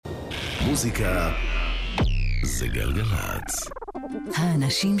מוזיקה זה גלגלצ.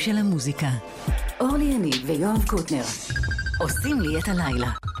 האנשים של המוזיקה. אורלי ויואב קוטנר עושים לי את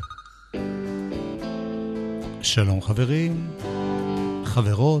הלילה. שלום חברים,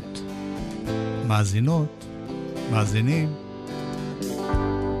 חברות, מאזינות, מאזינים.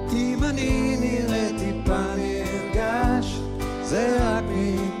 אם אני נראה טיפה נרגש, זה רק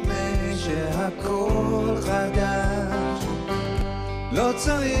מפני שהכל חדש. לא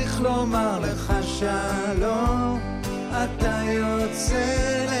צריך לומר לך שלום, אתה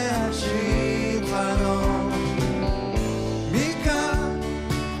יוצא להשאיר חלום. מכאן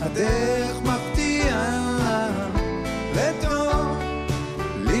הדרך מפתיעה לטוב,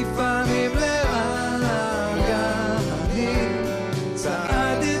 לפעמים לרע. גם אני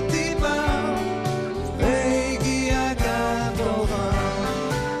צעדתי בה והגיע גם תורה.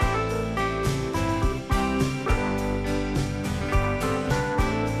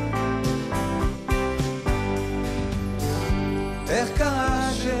 איך קרה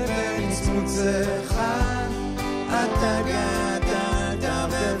שבמצמוץ אחד אתה גדלת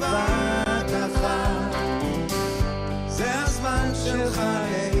בבת אחת? זה הזמן שלך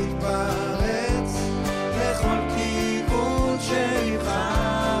להתפרץ לכל כיוון שלבך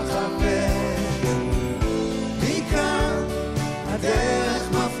חפץ. מכאן הדרך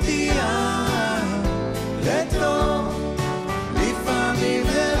מפתיעה לטוב, לפעמים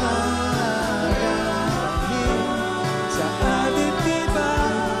לרע. צעדתי בה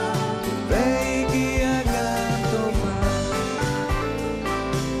והגיע גם טובה.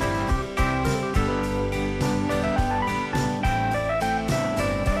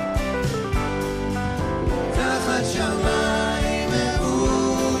 תחת שמיים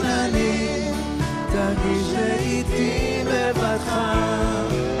מעוננים תרגיש לעתים לבדך,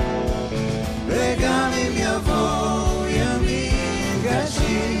 וגם אם יבואו ימים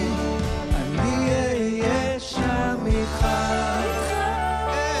קשים אני אהיה שם איתך.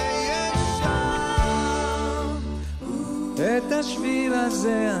 אהיה שם. את השביל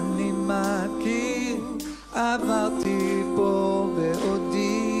הזה אני מכיר, עברתי פה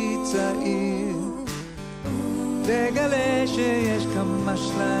בעודי צעיר. תגלה שיש כמה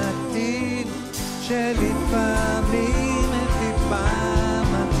שלטים שלפעמים הם טיפה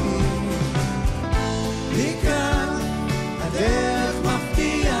מתאים. מכאן הדרך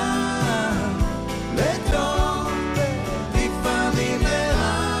מפתיעה לטוב, לפעמים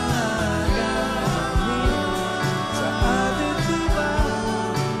לרע. צעדתי בה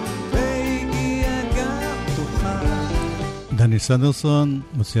והגיע גם תוכה. דני סנדרסון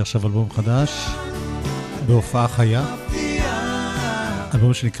מוציא עכשיו אלבום חדש בהופעה חיה,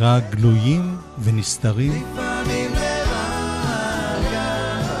 אלבום שנקרא גלויים ונסתרים.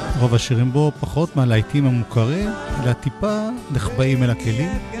 רוב השירים בו פחות מהלהיטים המוכרים, אלא טיפה נחבאים אל הכלים.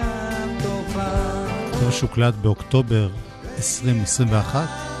 זה שוקלט באוקטובר 2021.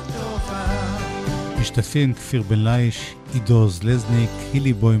 משתתפים כפיר בן לייש, עידו זלזניק,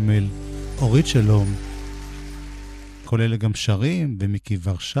 הילי בוימל, אורית שלום. כל אלה גם שרים, ומיקי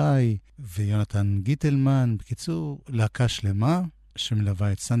ורשי ויונתן גיטלמן. בקיצור, להקה שלמה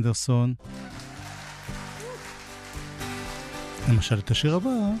שמלווה את סנדרסון. למשל את השיר הבא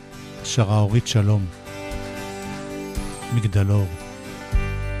שרה אורית שלום, מגדלור.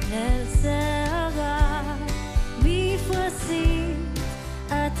 אל שערה מפרשים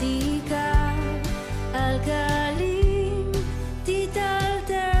עתיקה, על גלים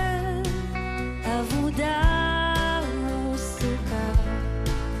תיטלטל עבודה וסוכה,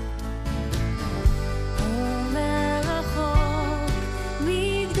 ומרחוק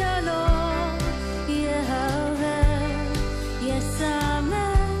מגדלור יהרהר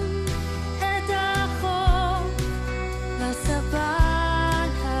יסמן את החוק לספה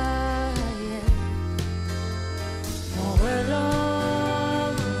העיר. מורה לו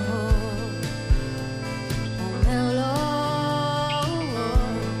אומר לו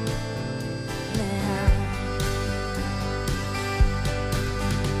לאט,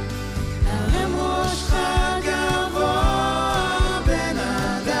 הרם ראשך גבוה בן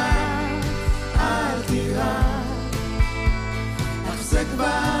אדם, אל תירא, החזק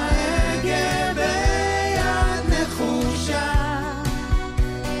בהגה ביד נחושה,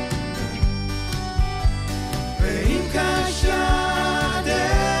 ואם קשה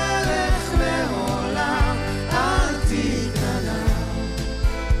הדרך לעולם אל תיכנע,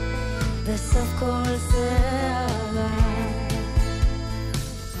 בסוף כל שערה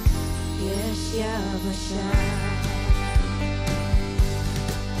יש יבשה.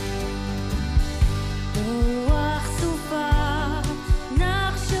 רוח סופה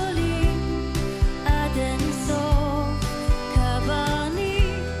נחשולים עד אין סוף,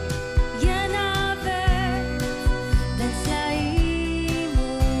 קברניט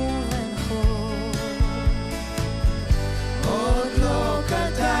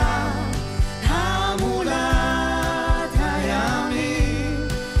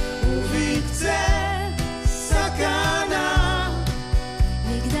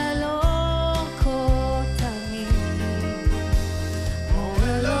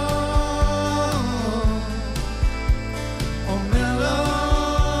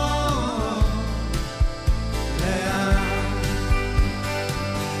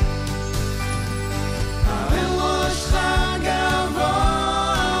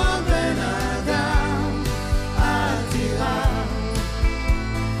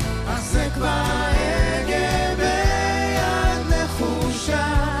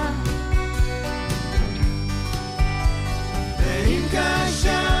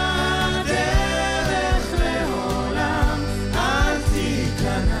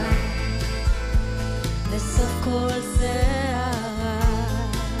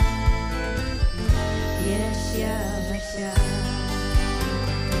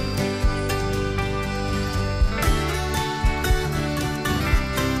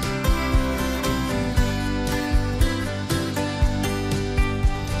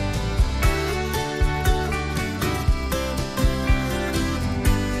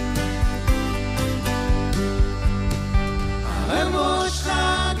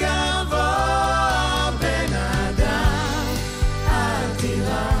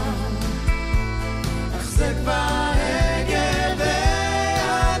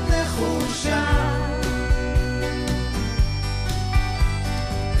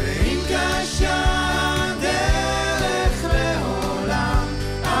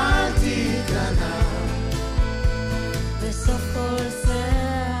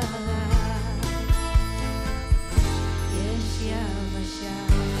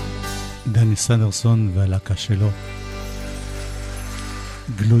דני סנדרסון והלהקה שלו.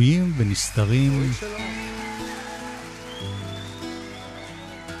 גלויים ונסתרים.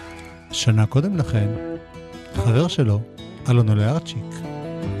 שנה קודם לכן, חבר שלו, אלונו לארצ'יק.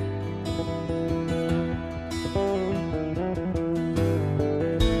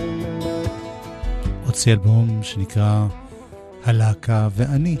 הוציא אלבום שנקרא הלהקה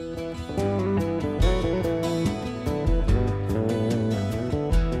ואני.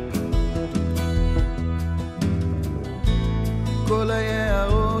 כל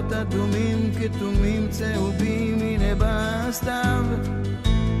היערות אדומים כתומים צהובים, הנה בסתיו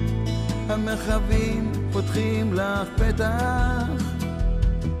המרחבים פותחים לך פתח.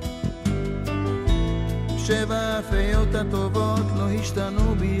 שבע הפיות הטובות לא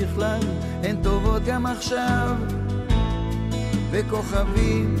השתנו בכלל, הן טובות גם עכשיו,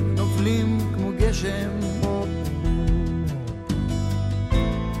 וכוכבים נופלים כמו גשם.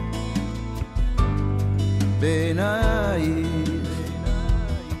 בעינייך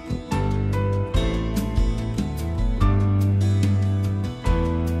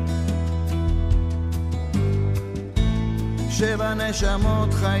שבע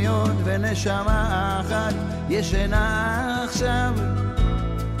נשמות חיות ונשמה אחת ישנה עכשיו,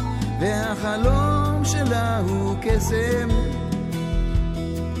 והחלום שלה הוא קסם,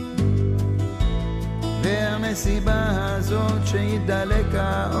 והמסיבה הזאת שידלק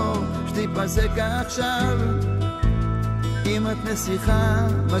האור שתיפסק עכשיו, אם את נסיכה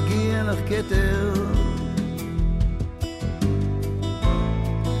מגיע לך כתר.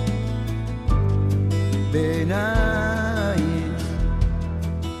 בעינייך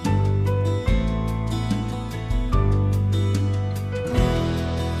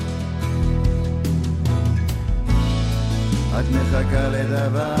את מחכה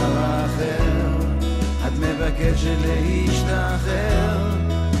לדבר אחר, את מבקשת להשתחרר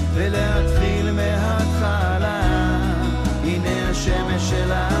ולהתחיל מההתחלה. הנה השמש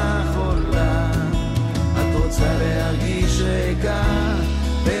שלך עולה, את רוצה להרגיש ריקה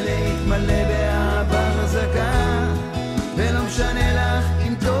ולהתמלא באהבה חזקה, ולא משנה לך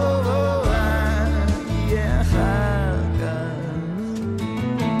אם טוב או רע, יהיה אחר כך.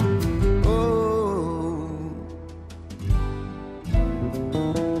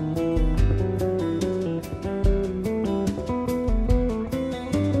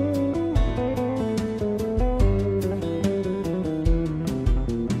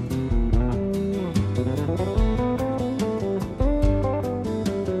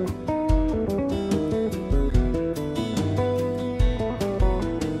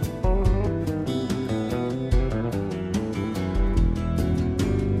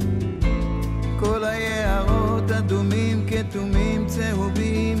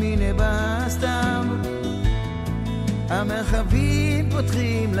 המרחבים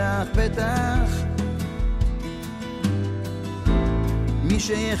פותחים לך פתח, מי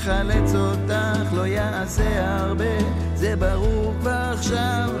שיחלץ אותך לא יעשה הרבה, זה ברור כבר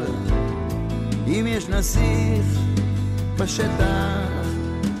עכשיו. אם יש נסיך בשטח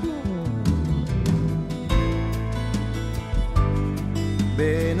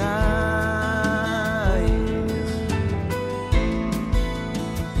בעינייך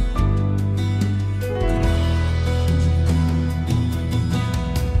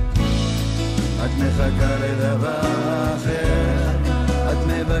מחכה לדבר אחר, את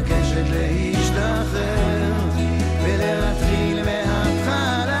מבקשת להשתחרר ולהתחיל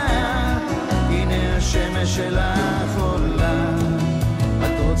מההתחלה. הנה השמש שלך עולה,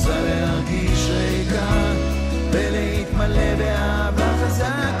 את רוצה להרגיש ריקה ולהתמלא באהבה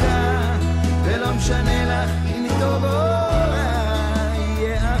חזקה, ולא משנה לך אם טוב או רע,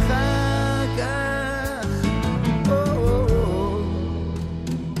 יהיה אחר כך.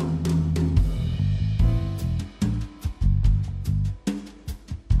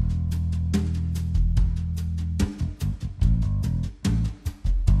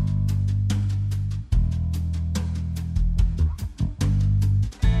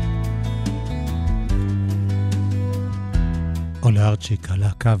 לארצ'יק,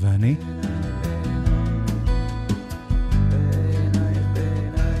 הלהקה ואני.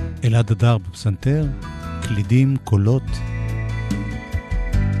 אלעד אדר בפסנתר, קלידים, קולות.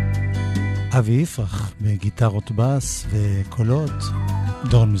 אבי יפרח בגיטרות בס וקולות.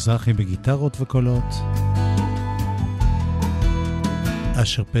 דורון מזרחי בגיטרות וקולות.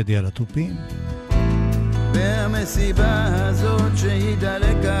 אשר פדי על הטופים. והמסיבה הזאת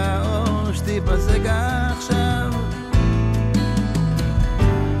שידלק האור שתיפסק עכשיו,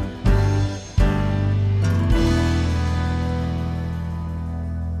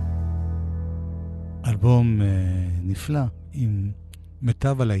 אלבום נפלא עם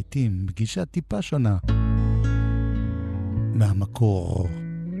מיטב הלהיטים, בגישה טיפה שונה מהמקור.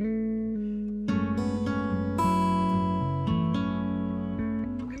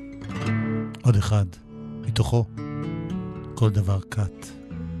 עוד אחד, מתוכו, כל דבר קט.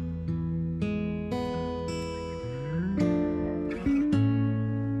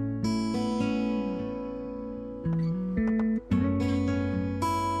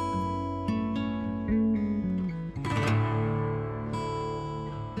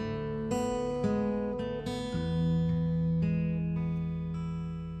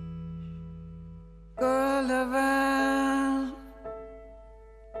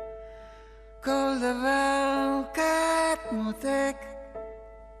 כל דבר קט מותק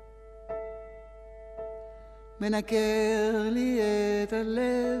מנקר לי את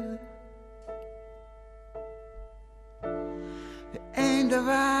הלב, ואין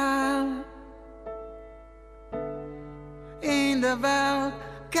דבר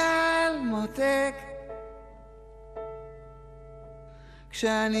קל מותק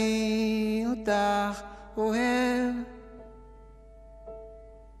כשאני אותך אוהב.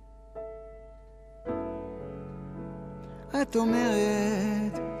 את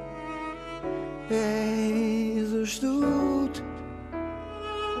אומרת איזו שטות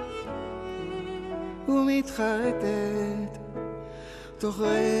ומתחרטת תוך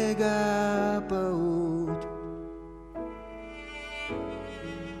רגע פעוט.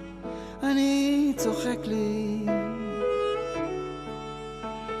 אני צוחק לי,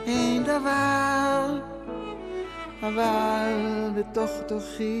 אין דבר, אבל בתוך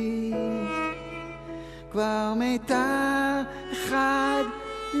תוכי כבר מיתר אחד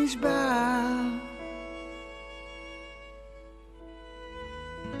נשבר.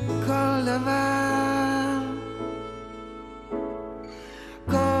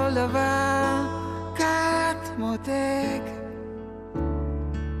 כל דבר קט מותק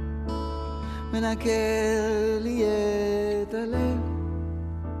מנקר לי את הלב,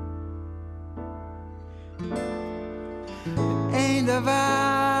 אין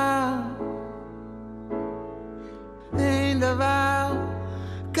דבר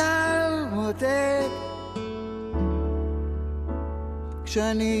קל מותק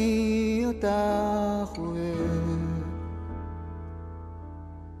כשאני אותך אוהב.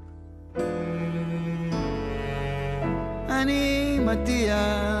 אני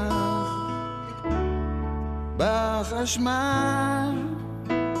מטיח בחשמל,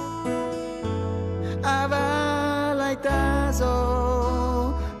 אבל הייתה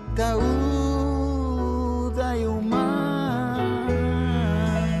זו טעות איומה.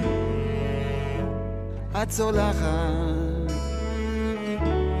 את צולחת,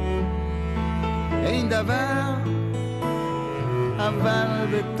 אין דבר, אבל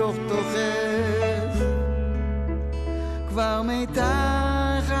בתוך תוכך כבר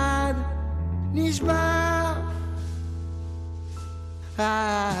מיתר אחד נשבר.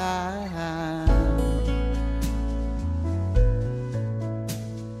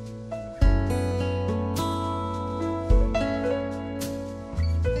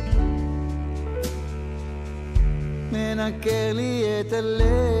 מנקר לי את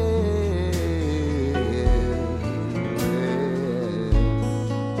הלב,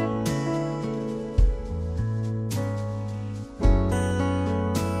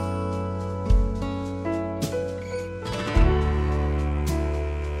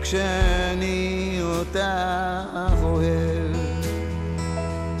 כשאני אותך אוהב.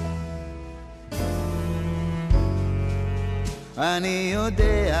 אני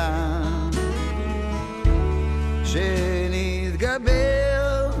יודע שנתגבר,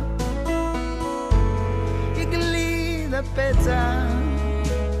 יגליד הפצע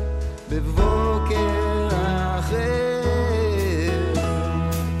בבוקר אחר.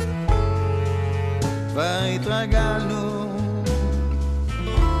 כבר התרגלנו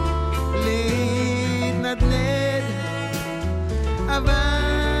להתנדנד,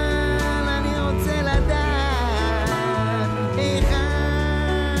 אבל אני רוצה לדעת היכן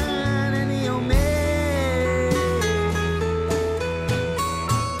אני עומד.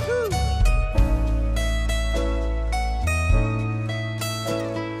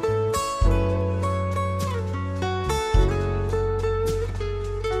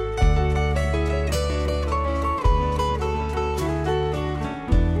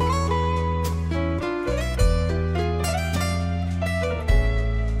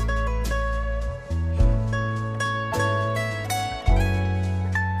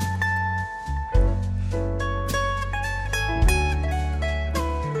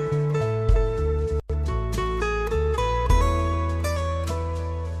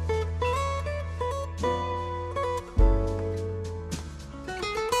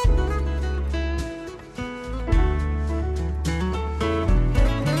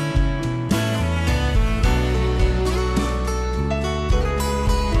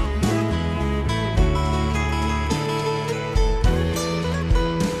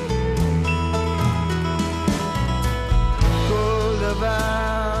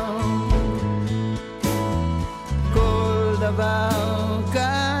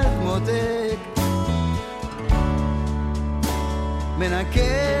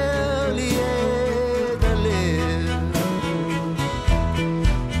 מעקר לי את הלב,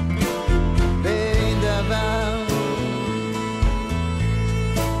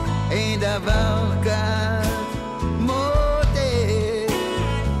 ואין דבר כך מוטה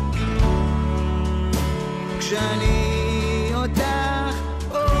כשאני אותך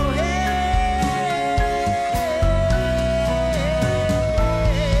אוהב.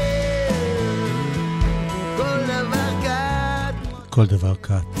 כל דבר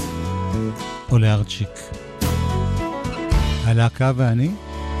קט. עולה ארצ'יק. הלהקה ואני?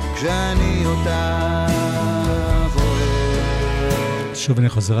 כשאני אותך אוהב. שוב אני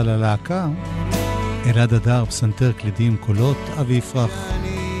חוזר על הלהקה. אלעד אדר, פסנתר, קלידים, קולות, אבי יפרח,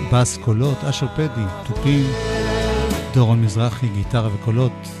 בס, קולות, אשר פדי, טופים, דורון מזרחי, גיטרה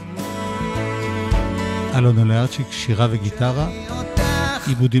וקולות, אלון עולה ארצ'יק, שירה וגיטרה,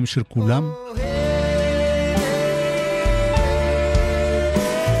 עיבודים של כולם.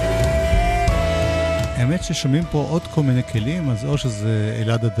 האמת ששומעים פה עוד כל מיני כלים, אז או שזה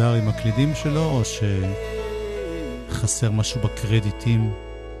אלעד אדר עם הקלידים שלו, או שחסר משהו בקרדיטים.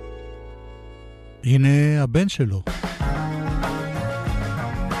 הנה הבן שלו.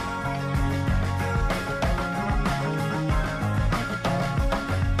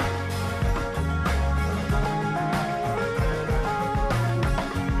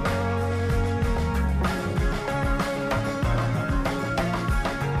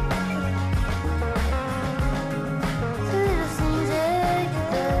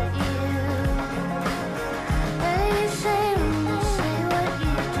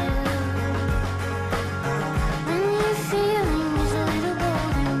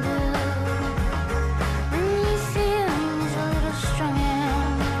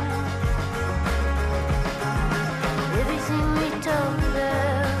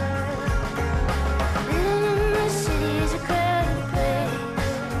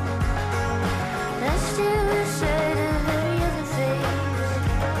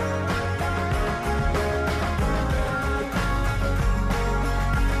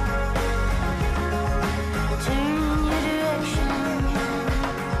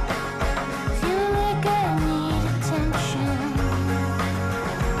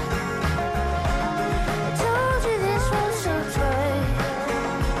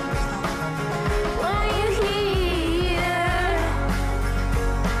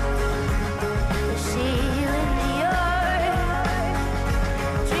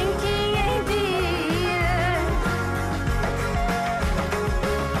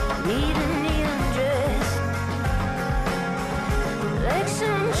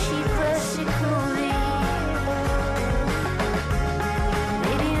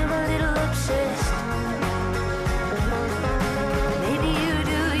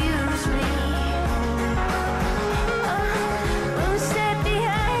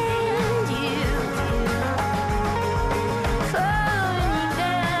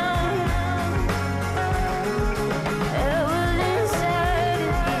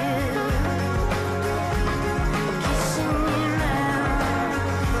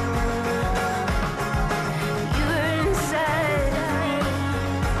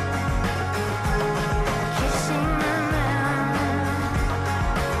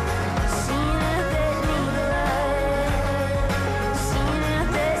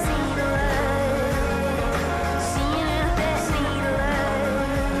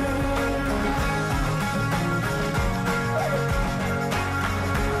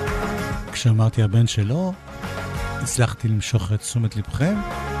 כשאמרתי הבן שלו, הצלחתי למשוך את תשומת לבכם.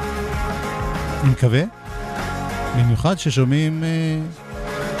 אני מקווה, במיוחד ששומעים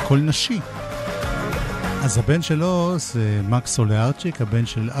קול נשי. אז הבן שלו זה מקס עולה ארצ'יק, הבן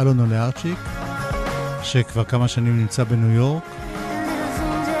של אלון עולה ארצ'יק, שכבר כמה שנים נמצא בניו יורק,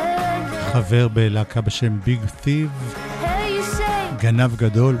 חבר בלהקה בשם ביג תיב, גנב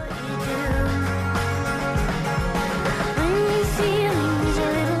גדול.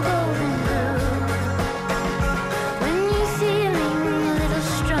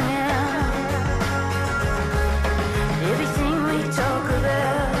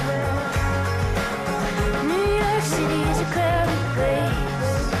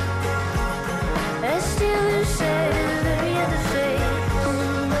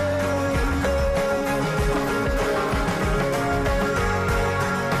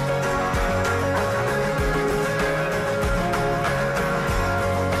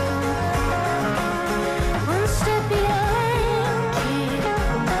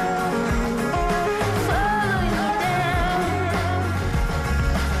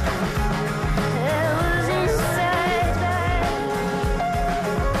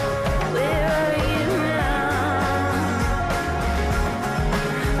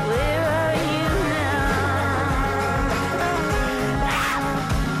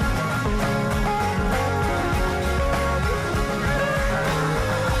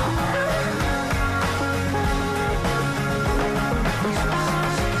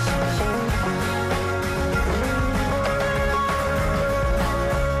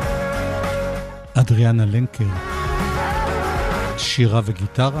 אדריאנה לנקר, שירה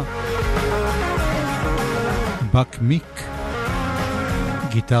וגיטרה, בק מיק,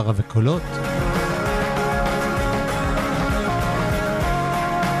 גיטרה וקולות,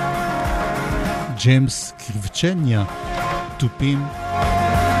 ג'יימס קריבצ'ניה, טופים,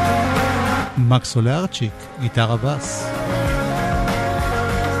 מקס אולארצ'יק, גיטרה בס,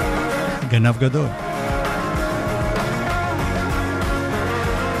 גנב גדול.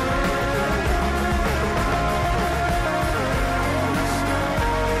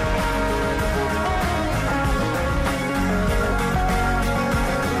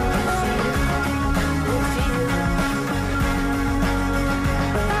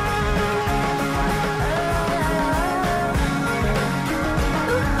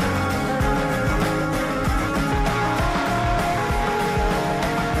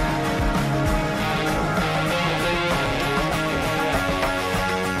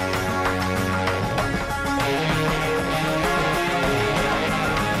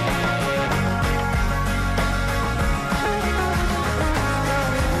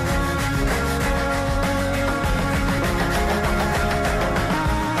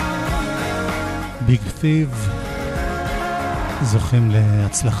 ביג תיב זוכים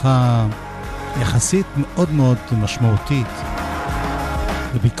להצלחה יחסית מאוד מאוד משמעותית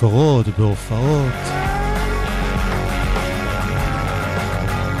בביקורות, בהופעות.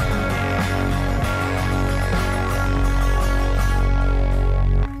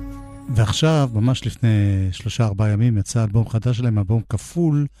 ועכשיו, ממש לפני 3-4 ימים, יצא אלבום חדש שלהם, אלבום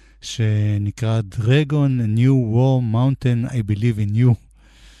כפול, שנקרא Dragon New War Mountain I Believe in You.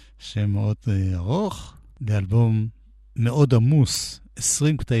 שם מאוד ארוך, לאלבום מאוד עמוס,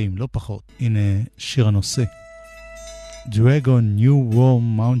 20 קטעים, לא פחות. הנה שיר הנושא. Dragon New War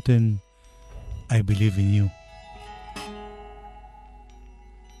Mountain I Believe in You.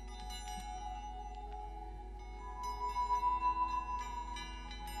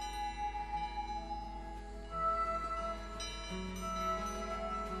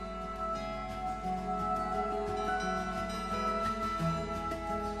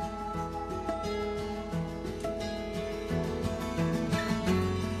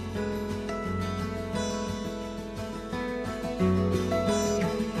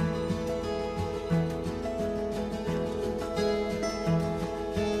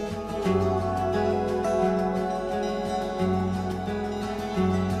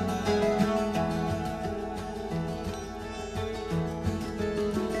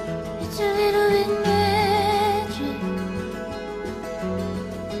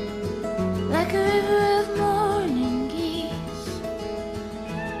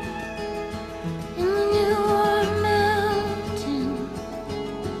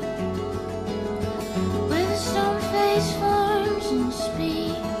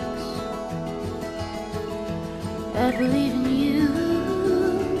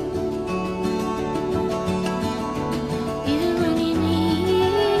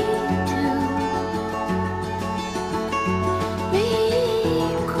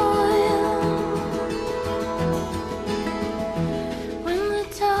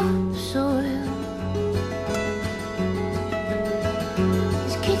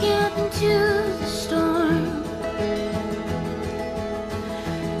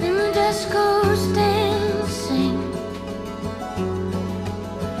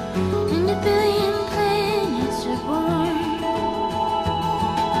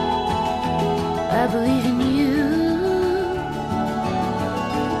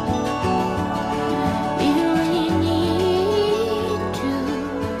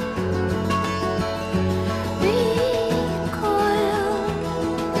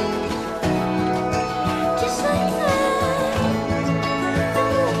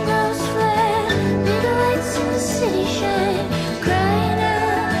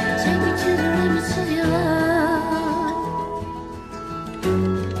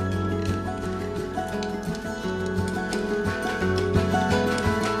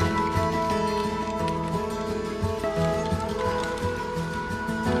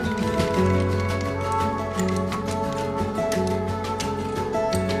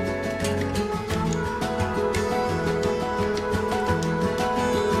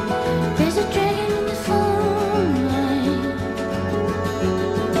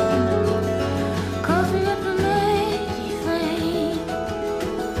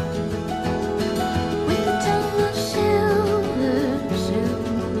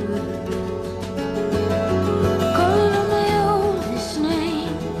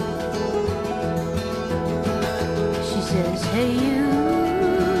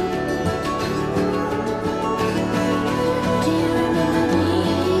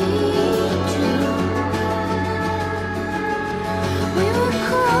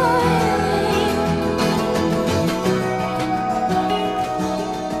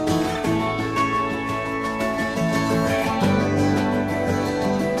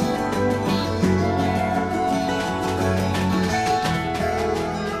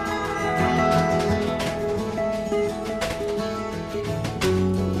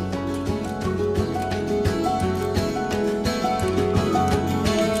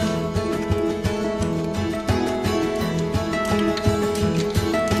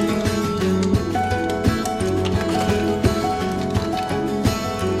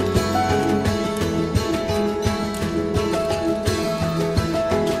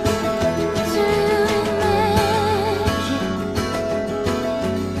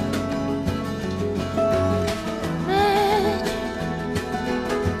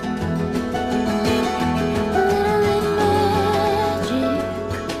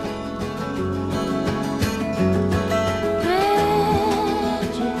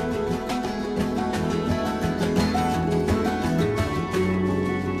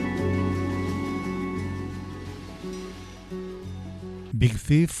 ביג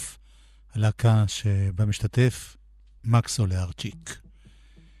תיף, הלהקה שבה משתתף מקס אולארצ'יק.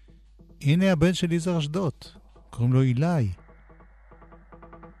 הנה הבן של יזהר אשדוד, קוראים לו אילי.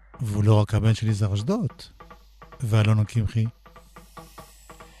 והוא לא רק הבן של יזהר אשדוד ואלון קמחי,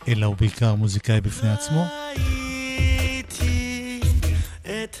 אלא הוא בעיקר מוזיקאי בפני עצמו. ראיתי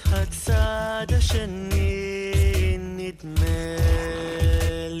את הצד השני, נדמה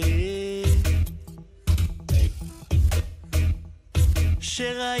לי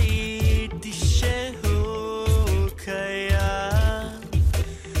שראיתי שהוא קיים,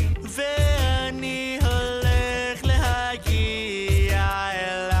 ואני הולך להגיע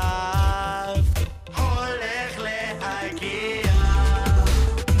אליו, הולך להגיע,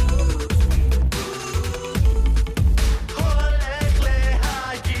 הולך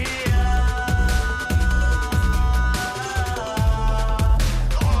להגיע,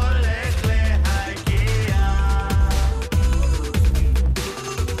 הולך להגיע,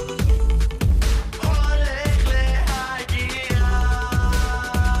 הולך להגיע.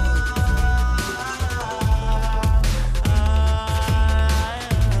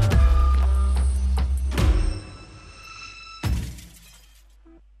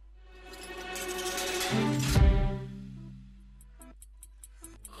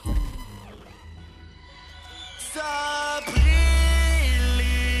 ספרי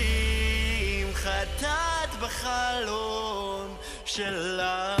לי אם חטאת בחלום שלך,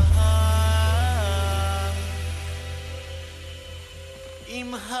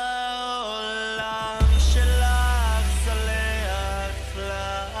 אם העולם שלך סלח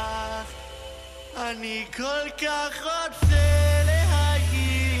לך, אני כל כך רוצה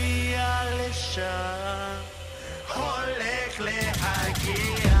להגיע לשם, הולך להגיע,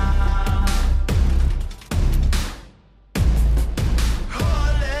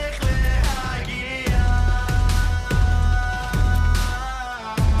 הולך להגיע,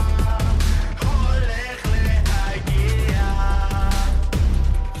 הולך להגיע,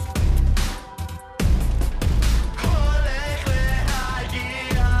 הולך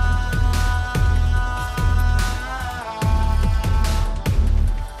להגיע.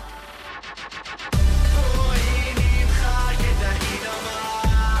 בואי נמחק את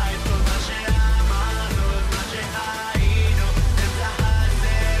ההידמה, את כל מה שאמרנו, את מה שהיינו, אמצע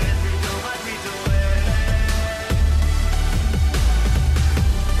הסרט, פתאום את מתעוררת.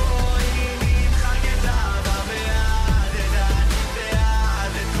 בואי נמחק את העבר בעד, את העתיד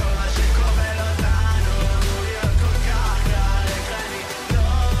בעד, את כל מה שכובל אותנו, אמור להיות כל כך קל, איך אני לא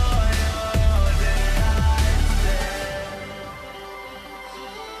יודע את זה.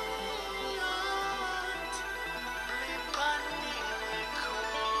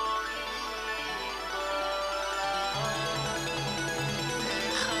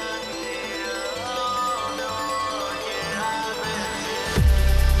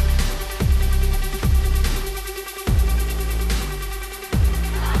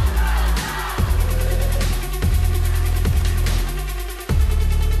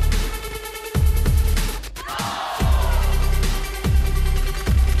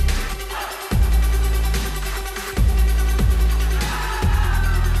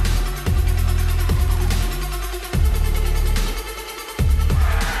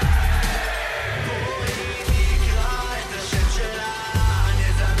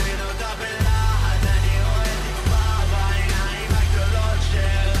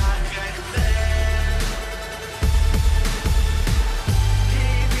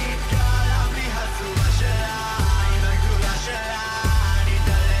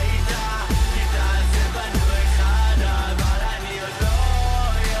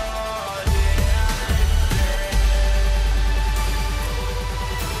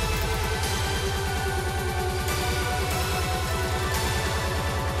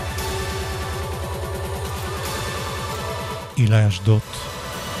 אילי אשדוד.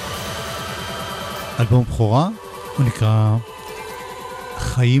 אלבום בכורה, הוא נקרא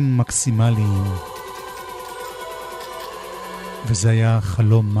חיים מקסימליים, וזה היה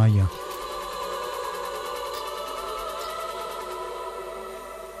חלום מאיה.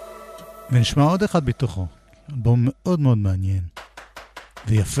 ונשמע עוד אחד בתוכו, אלבום מאוד מאוד מעניין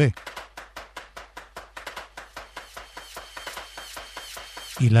ויפה.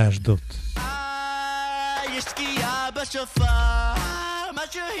 אילי אשדוד. יש תקיעה בשופר,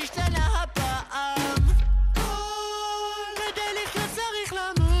 משהו השתנה הפעם, כדי לחיות צריך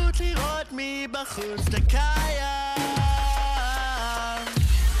למות, לראות מבחוץ את הקיים.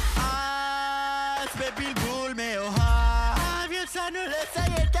 אז בבלבול מאוהב יצאנו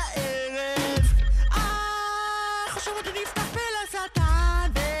לציין את הערב, חושבת נפתח פה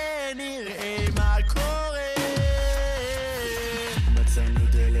לשטן ונראה מה קורה. מצא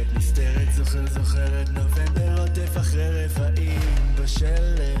זוכר את נובמבר עוטף אחרי רבעים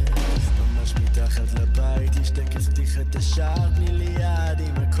בשלט, ממש מתחת לבית יש טקס פתיחת השער, תני לי יד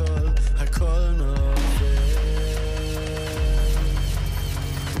עם הכל נופל.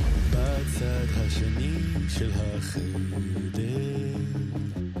 בצד השני של החדר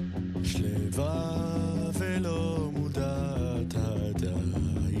שלווה ולא מודעת עדיין,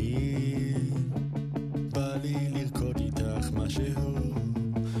 בא לי לרקוד איתך משהו,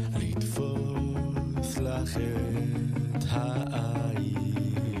 לתפוס לך את העין.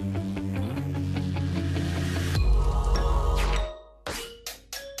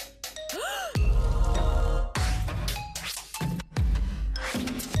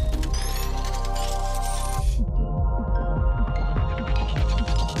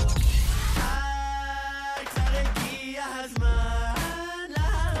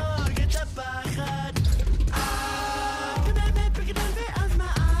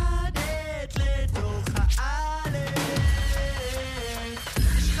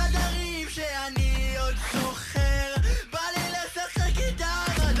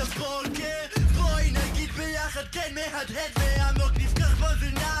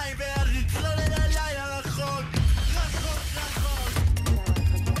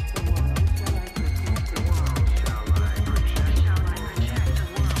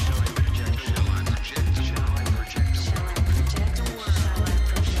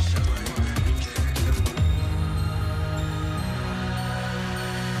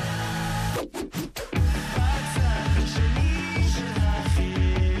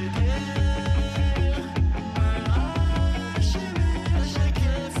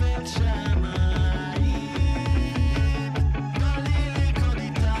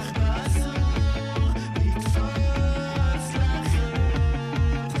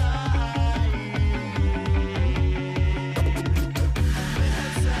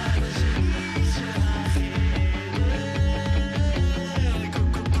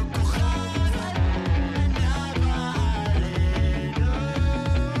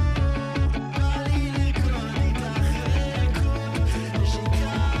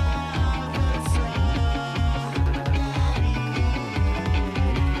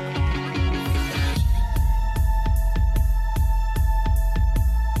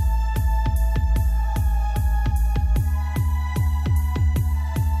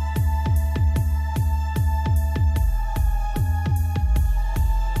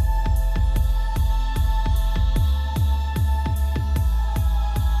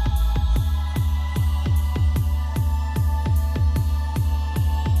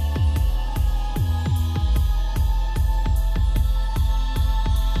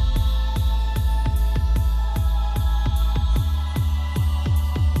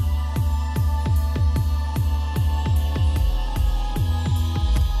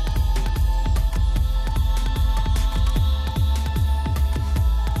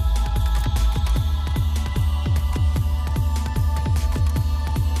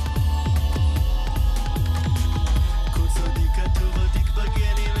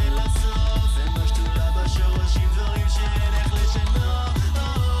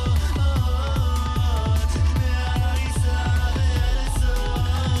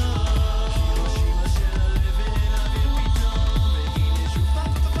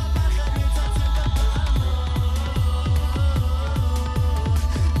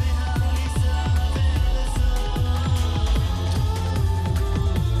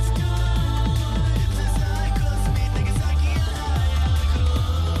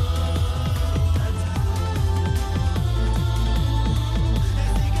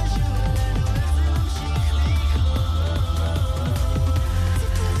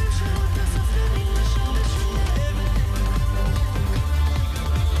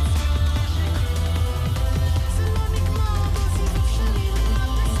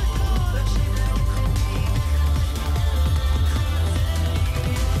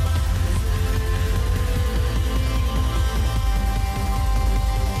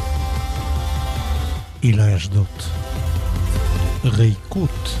 אילי אשדות,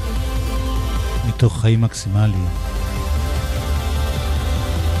 ריקות מתוך חיים מקסימליים.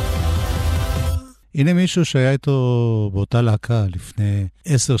 הנה מישהו שהיה איתו באותה להקה לפני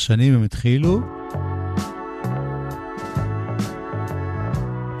 10 שנים הם התחילו.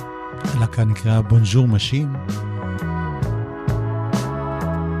 הלהקה נקרא בונז'ור משין.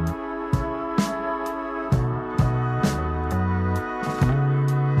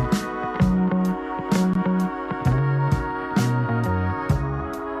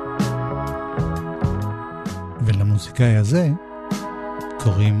 ולמוזיקאי הזה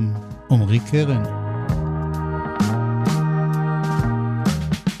קוראים עומרי קרן.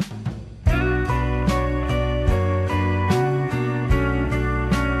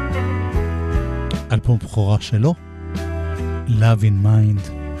 אלבום בכורה שלו, Love in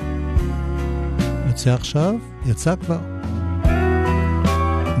Mind. יוצא עכשיו, יצא כבר.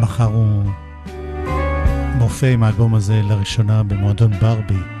 מחר הוא מופיע עם האלבום הזה לראשונה במועדון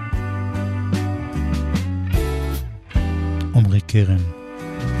ברבי. אורלי קרן.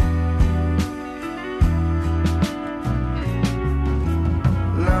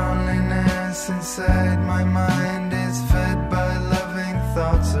 Loneliness inside my mind is fed by loving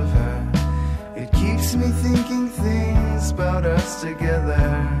thoughts of her. It keeps me thinking things about us together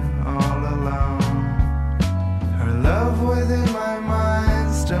all alone. Her love within my mind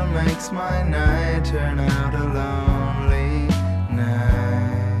still makes my night turn out a lonely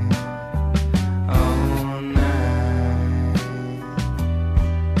night. Oh, night.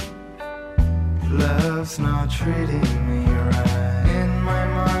 Love's not treating me right. In my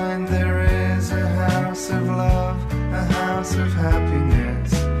mind there is a house of love, a house of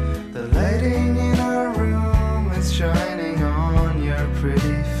happiness. The lighting in our room is shining on your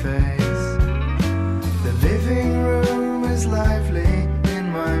pretty face. The living room is lively. In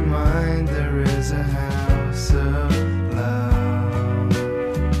my mind there is a house of love.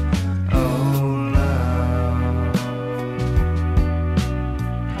 Oh, love.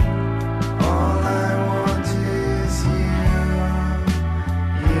 All I want is you,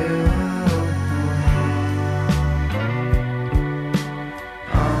 you.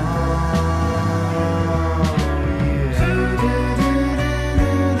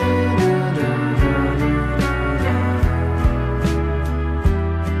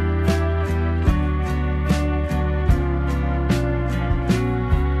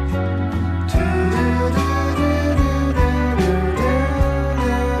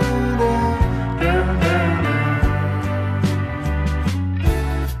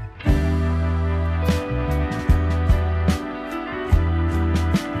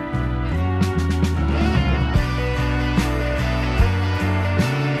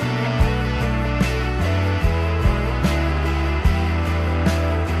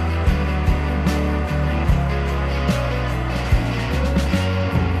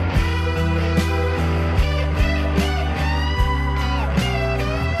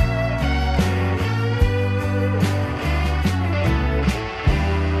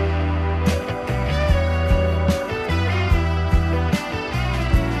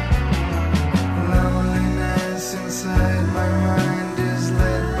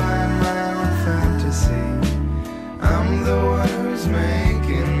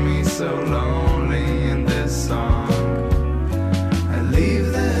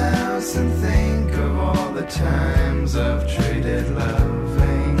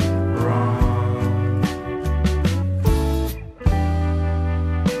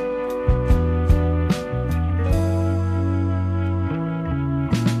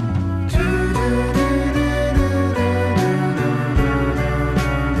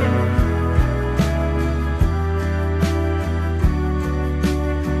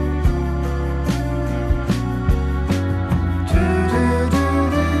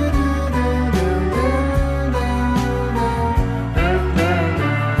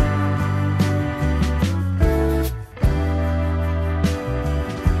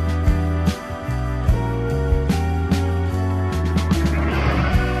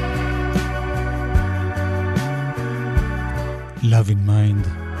 Love in Mind.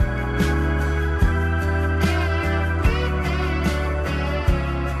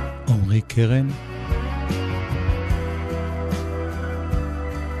 אורלי קרן.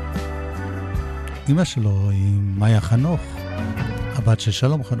 אמא שלו היא מאיה חנוך, הבת של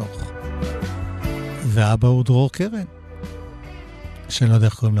שלום חנוך. ואבא הוא דרור קרן, שאני לא יודע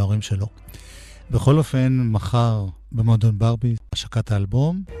איך קוראים להורים שלו. בכל אופן, מחר במועדון ברבי, השקת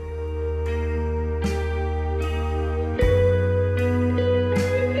האלבום.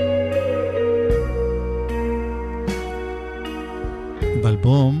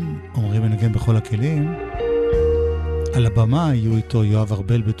 באלבום אומרי מנגן בכל הכלים. על הבמה יהיו איתו יואב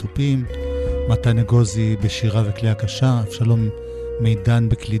ארבל בטופים, מתן אגוזי בשירה וכלי הקשה, אבשלום מידן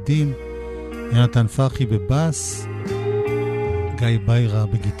בקלידים, יונתן פרחי בבאס, גיא ביירה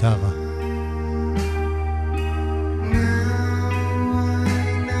בגיטרה.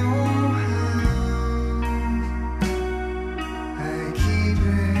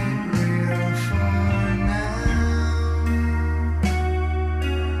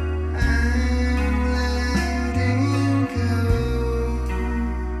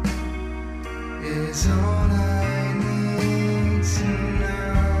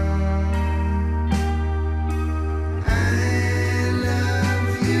 I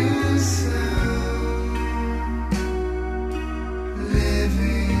love you.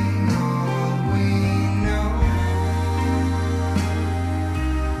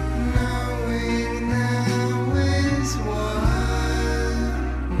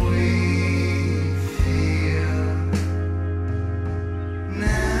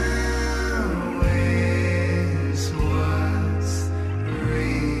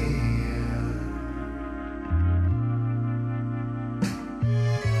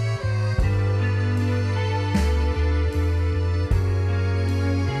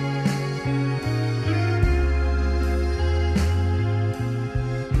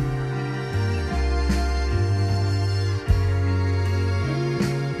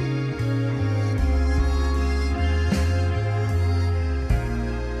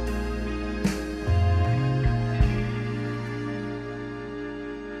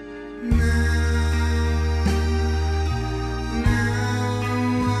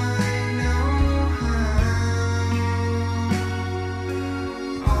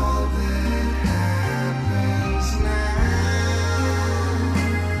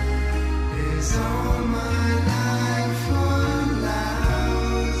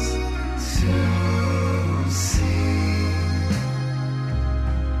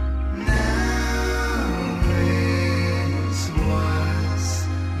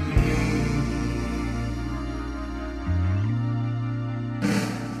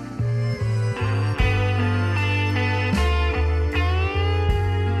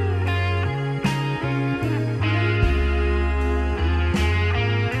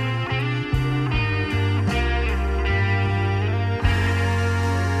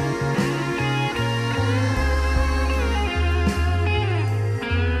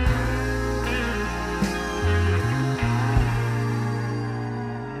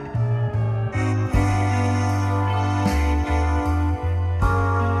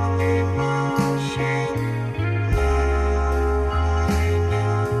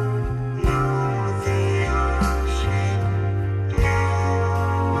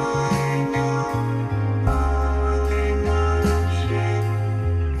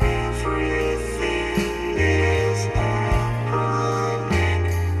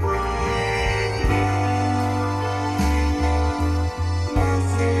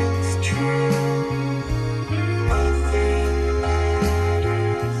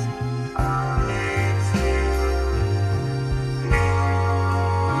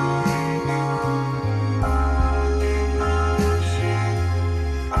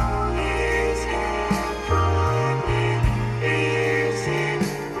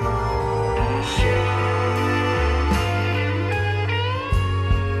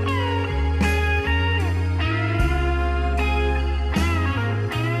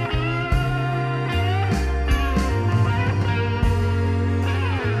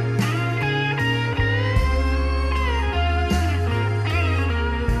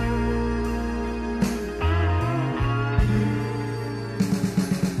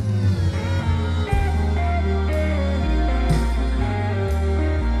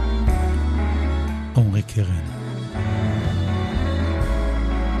 קרן.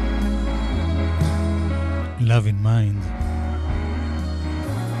 Love in Mind.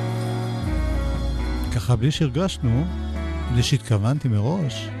 ככה בלי שהרגשנו, בלי שהתכוונתי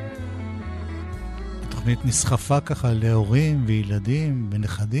מראש, התוכנית נסחפה ככה להורים וילדים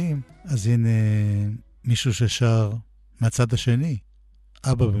ונכדים. אז הנה מישהו ששר מהצד השני,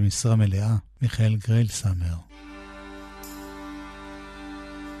 אבא במשרה מלאה, מיכאל גריילסאמר.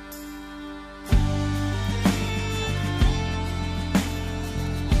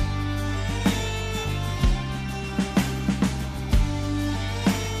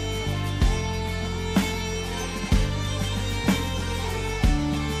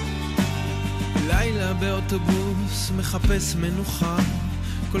 באוטובוס מחפש מנוחה,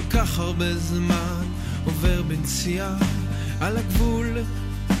 כל כך הרבה זמן עובר בנסיעה, על הגבול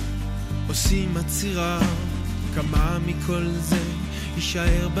עושים עצירה, כמה מכל זה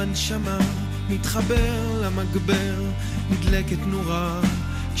יישאר בנשמה, מתחבר למגבר, נדלקת נורה,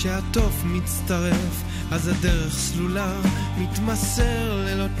 כשהטוף מצטרף אז הדרך סלולה, מתמסר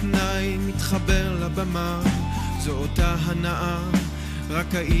ללא תנאי, מתחבר לבמה, זו אותה הנאה,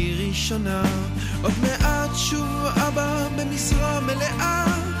 רק העיר ראשונה, עוד מעט שוב אבא במשרה מלאה,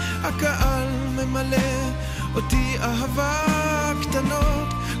 הקהל ממלא אותי אהבה,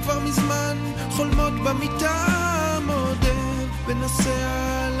 קטנות כבר מזמן חולמות במיטה, מודד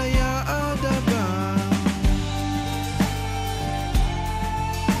ונוסע ליעד הבא.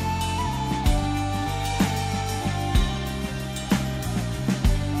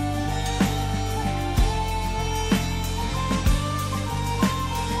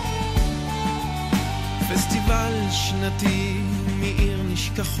 פסטיבל שנתי מעיר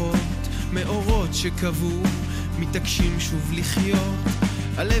נשכחות, מאורות שקבו, מתעקשים שוב לחיות,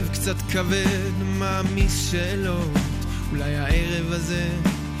 הלב קצת כבד, מעמיס שאלות, אולי הערב הזה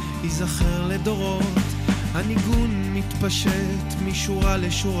ייזכר לדורות, הניגון מתפשט משורה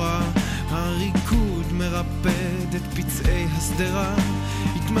לשורה, הריקוד מרפד את פצעי הסדרה,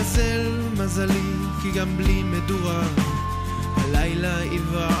 התמזל מזלי כי גם בלי מדורה, הלילה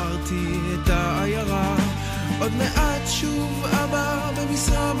הבערתי את העיירה, עוד מעט שוב אבא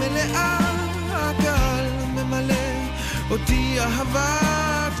במשרה מלאה, הקהל ממלא אותי אהבה,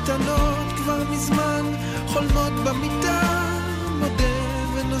 קטנות כבר מזמן חולמות במיטה, מודה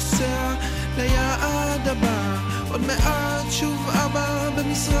ונוסע ליעד הבא, עוד מעט שוב אבא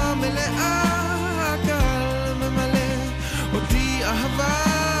במשרה מלאה, הקהל ממלא אותי אהבה,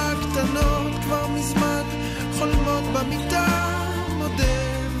 קטנות כבר מזמן חולמות במיטה, מודה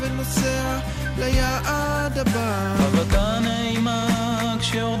ונוסע ליעד הבא. חבקה נעימה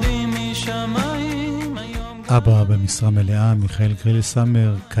כשיורדים משמיים, אבא במשרה מלאה, מיכאל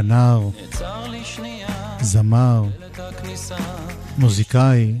גריילסאמר, כנר, זמר,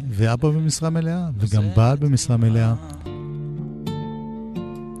 מוזיקאי, ואבא במשרה מלאה, וגם בעל במשרה מלאה.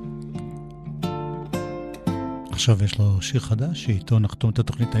 עכשיו יש לו שיר חדש, שאיתו נחתום את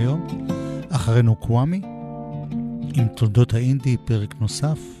התוכנית היום. אחרינו קוואמי, עם תולדות האינדי, פרק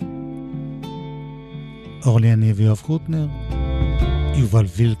נוסף. אורלי אני וקוטנר, יובל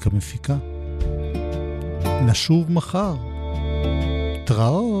וילק המפיקה. נשוב מחר.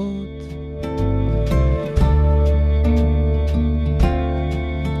 תראות.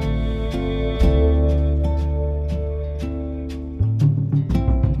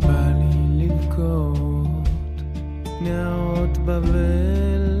 בא לי לבכות נערות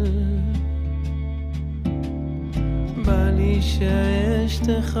בבל, בא לי שהאש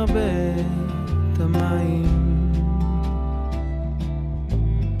תחבר את המים,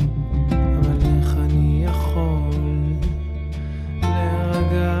 אבל איך אני יכול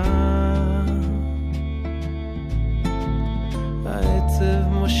להירגע? העצב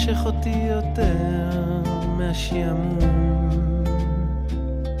מושך אותי יותר מהשעמום,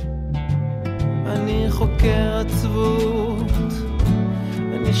 אני חוקר עצבות,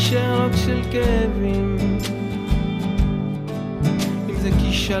 אני שרלוק של כאבים, אם זה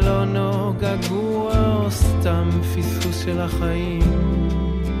כישלון או געגוע או סתם פספוס של החיים,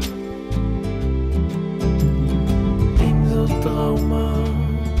 אם זאת טראומה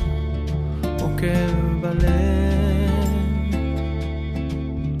או כאב בלב,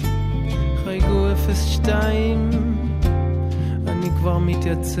 חייגו 02, אני כבר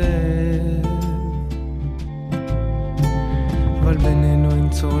מתייצב, אבל בינינו אין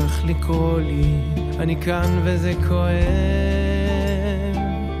צורך לקרוא לי, אני כאן וזה כואב,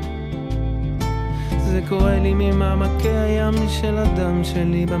 זה קורה לי ממעמקי הים של הדם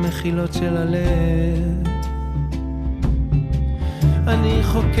שלי במחילות של הלב, אני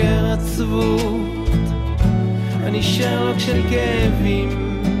חוקר עצבות, אני שרלוק של כאבים,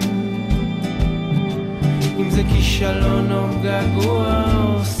 אם זה כישלון או געגוע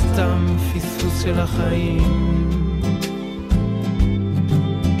או סתם פספוס של החיים.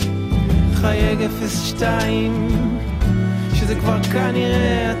 חייג 02 שזה כבר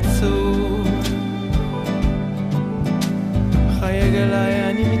כנראה עצוב, חייג אליי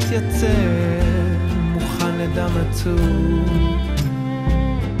אני מתייצב מוכן לדם עצוב.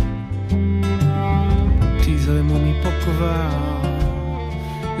 תזרמו מפה כבר,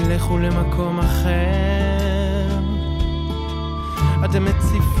 לכו למקום אחר, אתם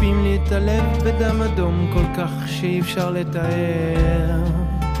מציפים לי את הלב בדם אדום כל כך שאי אפשר לתאר.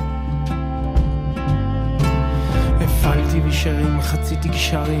 הפעלתי בשרים, חציתי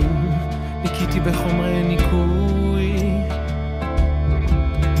קשרים, ניקיתי בחומרי ניקוי,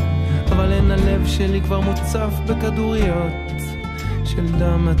 אבל אין הלב שלי כבר מוצף בכדוריות של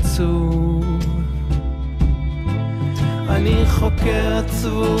דם עצוב. אני חוקר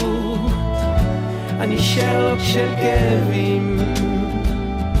עצבות, אני שרלוק של כאבים,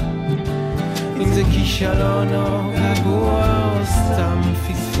 אם זה כישלון או געגוע או סתם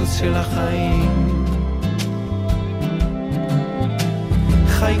פספוס של החיים.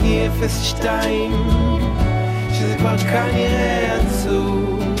 חייגי 02 שזה כבר כנראה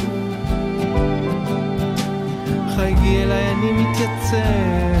עצוב, חייגי אליי אני מתייצב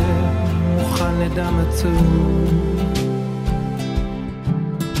מוכן לדם עצוב.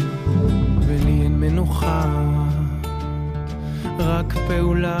 ולי אין מנוחה, רק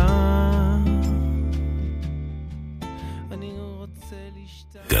פעולה, אני רוצה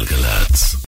להשתגע. גלגלצ